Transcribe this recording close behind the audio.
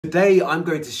Today I'm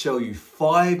going to show you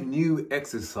 5 new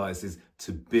exercises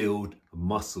to build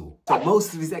muscle. So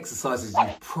most of these exercises you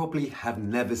probably have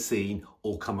never seen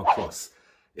or come across.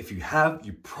 If you have,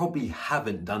 you probably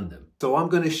haven't done them. So I'm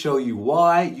going to show you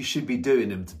why you should be doing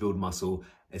them to build muscle,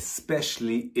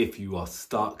 especially if you are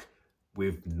stuck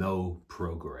with no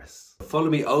progress.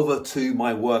 Follow me over to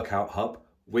my workout hub,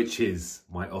 which is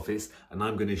my office, and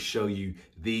I'm going to show you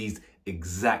these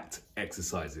exact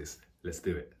exercises. Let's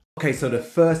do it. Okay, so the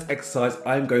first exercise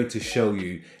I'm going to show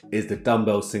you is the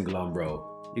dumbbell single arm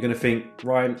row. You're going to think,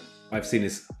 Ryan, I've seen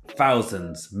this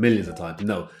thousands, millions of times.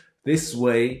 No, this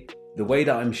way, the way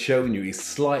that I'm showing you is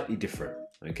slightly different,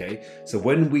 okay? So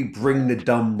when we bring the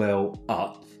dumbbell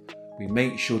up, we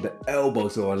make sure the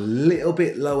elbows are a little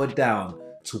bit lower down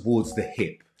towards the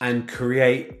hip and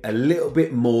create a little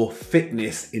bit more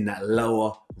thickness in that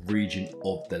lower region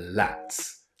of the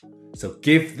lats. So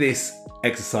give this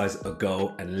exercise a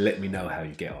go and let me know how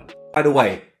you get on. By the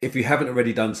way, if you haven't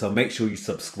already done so, make sure you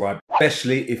subscribe,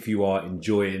 especially if you are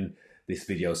enjoying this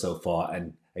video so far.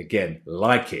 And again,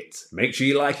 like it. Make sure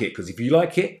you like it, because if you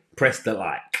like it, press the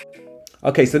like.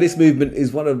 Okay, so this movement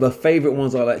is one of the favorite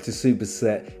ones I like to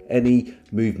superset any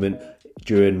movement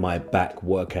during my back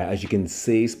workout. As you can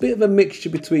see, it's a bit of a mixture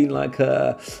between like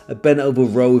a bent over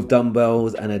row with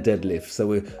dumbbells and a deadlift. So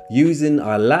we're using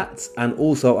our lats and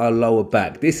also our lower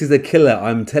back. This is a killer.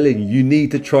 I'm telling you, you need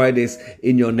to try this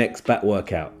in your next back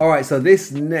workout. All right, so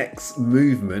this next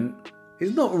movement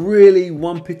is not really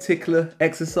one particular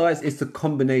exercise. It's a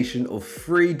combination of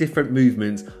 3 different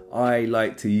movements I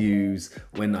like to use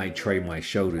when I train my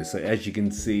shoulders. So as you can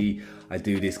see, I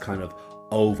do this kind of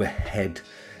overhead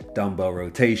dumbbell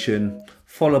rotation,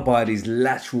 followed by these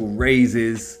lateral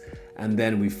raises, and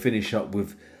then we finish up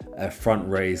with a front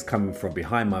raise coming from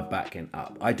behind my back and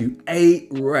up. I do 8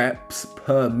 reps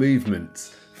per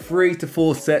movement. 3 to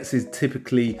 4 sets is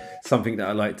typically something that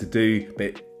I like to do,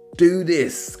 but do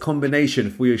this combination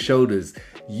for your shoulders.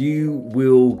 You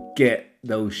will get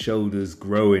those shoulders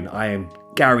growing. I am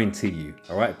guarantee you.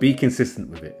 All right, be consistent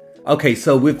with it. Okay,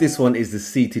 so with this one is the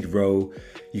seated row.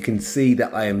 You can see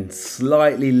that I am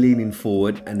slightly leaning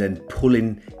forward and then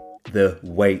pulling the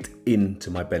weight into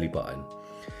my belly button.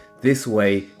 This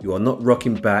way, you are not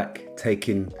rocking back,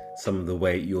 taking some of the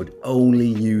weight. You're only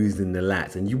using the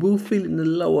lats, and you will feel it in the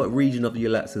lower region of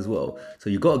your lats as well. So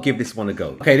you've got to give this one a go.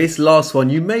 Okay, this last one,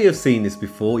 you may have seen this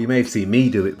before. You may have seen me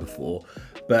do it before,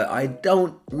 but I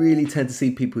don't really tend to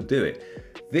see people do it.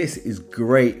 This is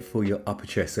great for your upper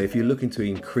chest. So if you're looking to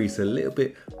increase a little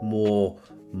bit more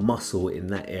muscle in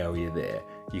that area there,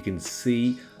 you can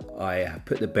see I have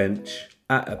put the bench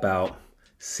at about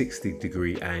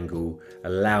 60-degree angle,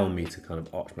 allow me to kind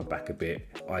of arch my back a bit,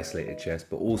 isolate the chest,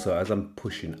 but also as I'm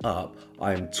pushing up,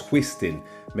 I am twisting,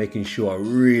 making sure I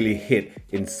really hit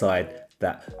inside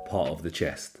that part of the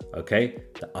chest, okay?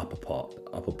 The upper part,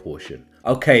 the upper portion.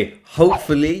 Okay,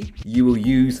 hopefully you will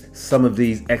use some of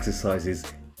these exercises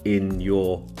in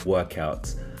your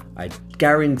workouts. I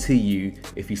guarantee you,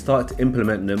 if you start to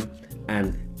implement them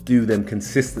and do them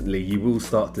consistently, you will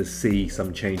start to see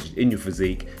some changes in your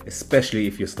physique, especially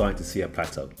if you're starting to see a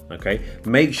plateau, okay?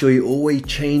 Make sure you're always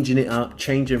changing it up,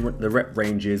 changing the rep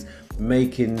ranges,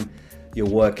 making your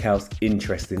workouts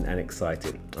interesting and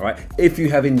exciting, all right? If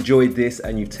you have enjoyed this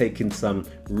and you've taken some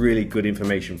really good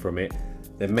information from it,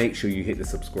 then make sure you hit the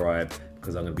subscribe,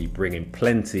 because I'm gonna be bringing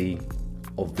plenty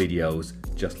of videos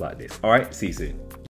just like this. All right, see you soon.